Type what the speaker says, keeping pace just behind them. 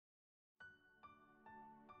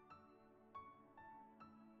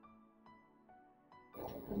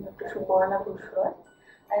Dr. Suparna Ghosh Roy.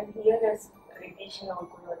 I am here as radiation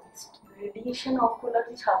oncologist. Radiation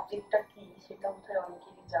oncology সাবজেক্টটা কি সেটা বোধহয়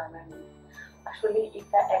অনেকেরই জানা নেই। আসলে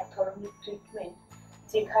এটা এক ধরনের ট্রিটমেন্ট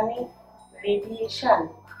যেখানে রেডিয়েশন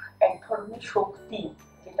এক ধরনের শক্তি,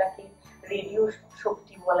 যেটাকে রেডিও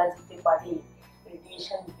শক্তি বলা যেতে পারে,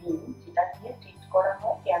 রেডিয়েশন বিম, যেটা দিয়ে ট্রিট করা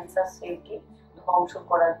হয় ক্যান্সার সেলকে ধ্বংস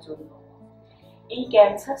করার জন্য। এই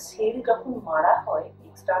ক্যান্সার সেল যখন মারা হয়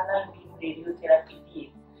এক্সটার্নাল বিম রেডিওথেরাপি দিয়ে,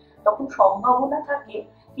 তখন সম্ভাবনা থাকে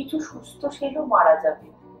কিছু সুস্থ সেলও মারা যাবে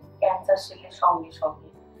ক্যান্সার সেলের সঙ্গে সঙ্গে।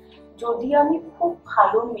 যদি আমি খুব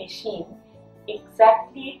ভালো মেশিন,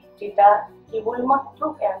 এক্স্যাক্টলি যেটা কেবলমাত্র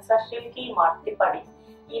ক্যান্সার সেলকেই মারতে পারে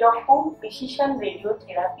এরকম প্রিসিশন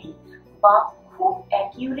রেডিওথেরাপি বা খুব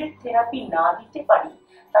অ্যাকিউরেট থেরাপি না দিতে পারি,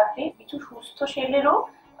 তাতে কিছু সুস্থ সেলেরও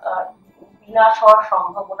বিনাশ হওয়ার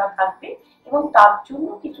সম্ভাবনা থাকবে এবং তার জন্য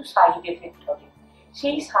কিছু সাইড এফেক্ট হবে।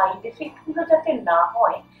 সেই সাইড এফেক্ট গুলো যাতে না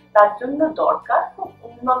হয় তার জন্য দরকার খুব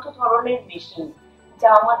উন্নত ধরনের মেশিন, যা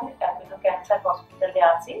আমাদের অ্যাপোলো ক্যান্সার হসপিটালে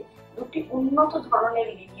আছে। দুটি উন্নত ধরনের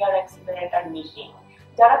লিনিয়ার অ্যাক্সিলারেটর মেশিন,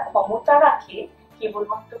 যারা ক্ষমতা রাখে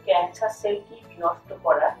কেবলমাত্র ক্যান্সার সেলকে বিনষ্ট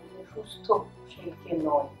করার, সুস্থ সেলকে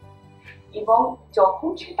নয়। এবং যখন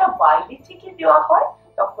সেটা বাইরে থেকে দেওয়া হয়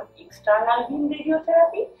তখন এক্সটার্নাল বিম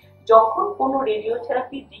রেডিওথেরাপি, যখন কোনো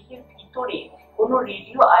রেডিওথেরাপি দেহের ভিতরে কোনো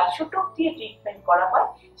রেডিও আইসোটোপ দিয়ে ট্রিটমেন্ট করা হয়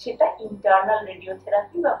সেটা ইন্টারনাল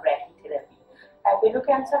রেডিওথেরাপি বা ব্র্যাকিথেরাপি। অ্যাপোলো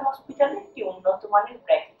ক্যান্সার হসপিটালে একটি উন্নত মানের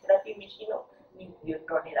ব্র্যাকিথেরাপি মেশিনও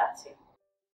নিউক্লিওট্রনের আছে।